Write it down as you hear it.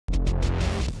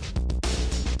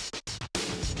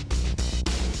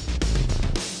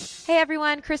Hey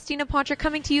everyone, Christina Poncher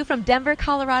coming to you from Denver,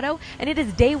 Colorado, and it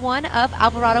is day one of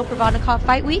Alvarado Provodnikov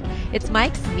Fight Week. It's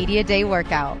Mike's Media Day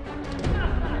Workout.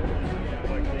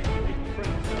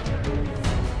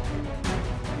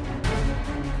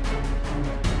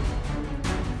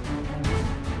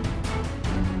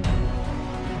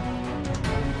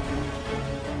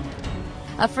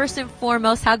 First and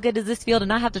foremost, how good does this feel to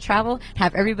not have to travel and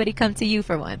have everybody come to you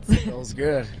for once? Feels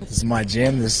good. This is my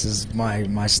gym. This is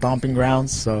my stomping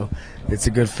grounds, so it's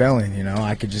a good feeling. You know,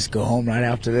 I could just go home right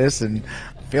after this and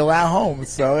feel at home,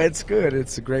 so it's good.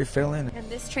 It's a great feeling. And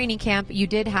this training camp, you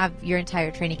did have your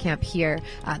entire training camp here.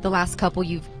 The last couple,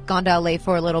 you've gone to LA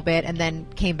for a little bit and then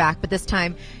came back, but this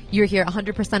time you're here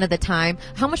 100% of the time.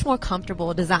 How much more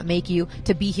comfortable does that make you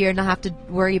to be here and not have to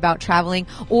worry about traveling?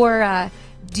 Or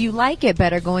do you like it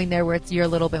better going there where you're a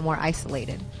little bit more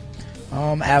isolated?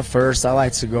 At first, I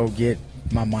like to go get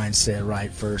my mindset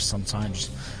right first. Sometimes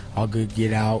I'll go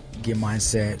get out, get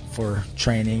mindset for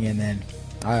training, and then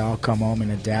I'll come home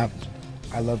and adapt.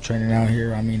 I love training out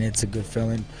here. I mean, it's a good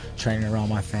feeling training around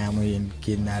my family and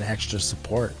getting that extra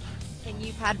support. And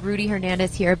you've had Rudy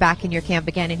Hernandez here back in your camp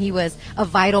again, and he was a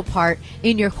vital part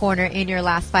in your corner in your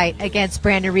last fight against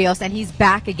Brandon Rios, and he's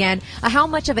back again. How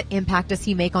much of an impact does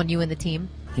he make on you and the team?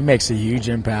 He makes a huge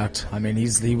impact. I mean,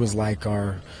 he was like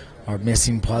our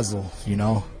missing puzzle, you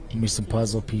know, missing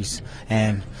puzzle piece.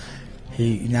 And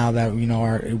now that we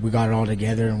got it all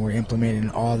together and we're implementing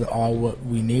all what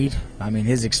we need. I mean,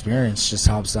 his experience just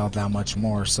helps out that much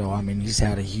more. So I mean, he's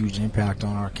had a huge impact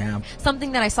on our camp.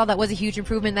 Something that I saw that was a huge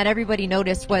improvement that everybody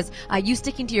noticed was you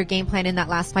sticking to your game plan in that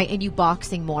last fight and you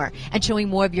boxing more and showing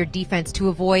more of your defense to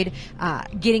avoid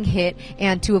getting hit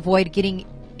and to avoid getting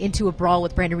into a brawl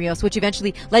with Brandon Rios, which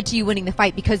eventually led to you winning the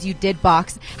fight because you did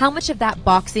box. How much of that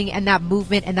boxing and that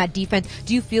movement and that defense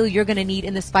do you feel you're going to need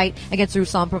in this fight against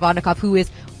RUSLAN Provodnikov, who is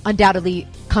undoubtedly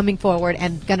coming forward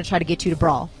and going to try to get you to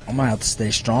brawl? I'm going to have to stay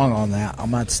strong on that.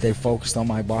 I'm going to have to stay focused on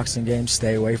my boxing game,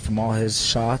 stay away from all his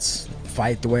shots,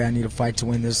 fight the way I need to fight to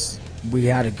win this. We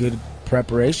had a good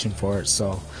preparation for it.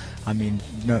 So, I mean,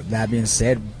 that being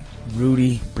said,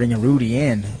 bringing Rudy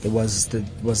in, it was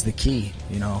the key,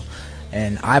 you know.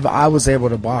 And I was able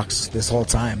to box this whole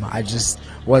time. I just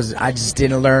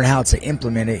didn't learn how to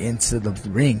implement it into the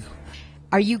ring.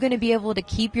 Are you going to be able to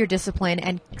keep your discipline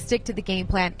and stick to the game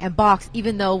plan and box,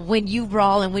 even though when you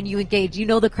brawl and when you engage, you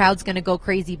know the crowd's going to go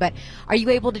crazy, but are you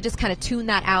able to just kind of tune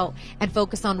that out and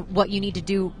focus on what you need to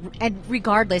do? And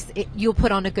regardless, you'll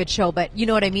put on a good show, but you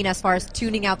know what I mean as far as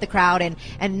tuning out the crowd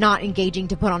and not engaging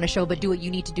to put on a show, but do what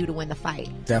you need to do to win the fight.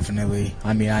 Definitely.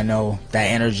 I mean, I know that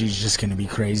energy is just going to be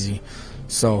crazy.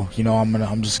 So, you know,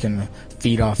 I'm just going to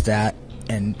feed off that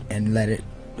and let it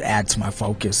add to my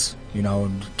focus, you know,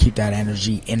 and keep that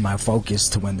energy in my focus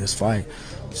to win this fight.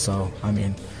 So, I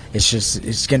mean,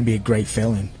 it's going to be a great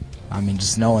feeling. I mean,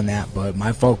 just knowing that, but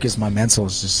my focus, my mental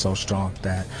is just so strong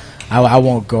that I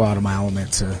won't go out of my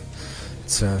element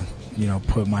to, you know,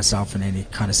 put myself in any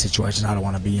kind of situation I don't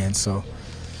want to be in. So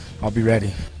I'll be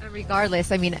ready.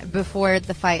 Regardless, I mean, before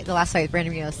the fight, the last fight with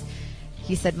Brandon Rios,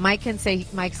 he said Mike can say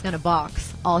Mike's going to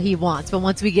box all he wants, but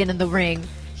once we get in the ring,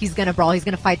 he's going to brawl. He's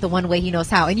going to fight the one way he knows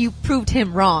how. And you proved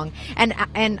him wrong.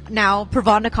 And now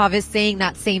Provodnikov is saying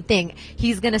that same thing.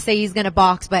 He's going to say he's going to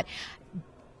box, but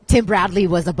Tim Bradley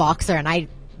was a boxer, and I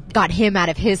got him out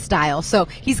of his style. So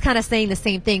he's kind of saying the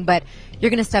same thing, but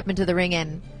you're going to step into the ring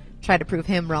and try to prove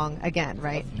him wrong again,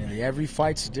 right? Definitely. Every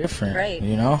fight's different, right?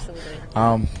 You know?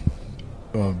 Absolutely.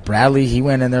 Bradley, he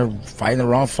went in there fighting the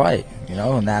wrong fight, you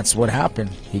know, and that's what happened.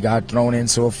 He got thrown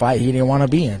into a fight he didn't want to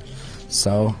be in.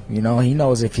 So, you know, he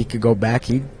knows if he could go back,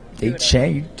 he'd do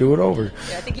it over.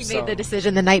 Yeah, I think he made the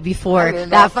decision the night before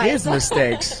that fight. His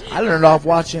mistakes. I learned off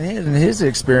watching his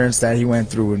experience that he went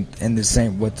through with the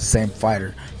same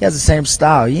fighter. He has the same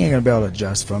style. He ain't gonna be able to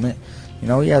adjust from it. You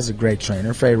know, he has a great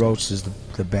trainer. Freddie Roach is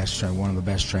the best trainer, one of the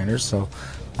best trainers. So,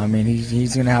 I mean,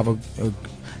 he's gonna have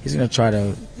he's gonna try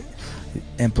to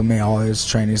implement all his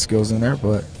training skills in there,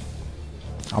 but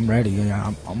I'm ready.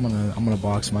 Yeah, I'm gonna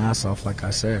box my ass off, like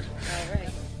I said. All right.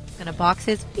 Gonna box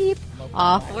his beep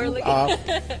off. We're looking.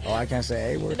 Oh, I can't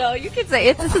say a word. No, you can say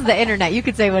it. This is the internet. You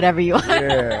can say whatever you want.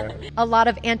 Yeah. A lot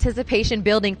of anticipation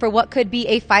building for what could be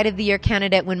a Fight of the Year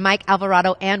candidate when Mike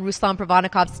Alvarado and RUSLAN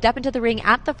Provodnikov step into the ring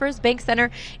at the First Bank Center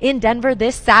in Denver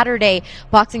this Saturday.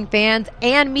 Boxing fans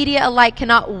and media alike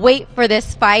cannot wait for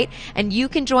this fight, and you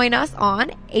can join us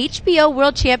on HBO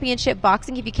World Championship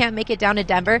Boxing if you can't make it down to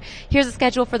Denver. Here's the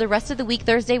schedule for the rest of the week.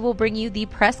 Thursday, we'll bring you the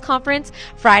press conference.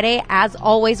 Friday, as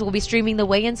always, we'll be streaming the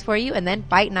weigh-ins for you, and then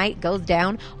fight night goes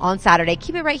down on Saturday.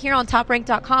 Keep it right here on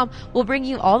TopRank.com. We'll bring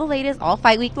you all the latest all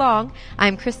fight week long.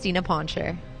 I'm Christina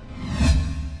Poncher.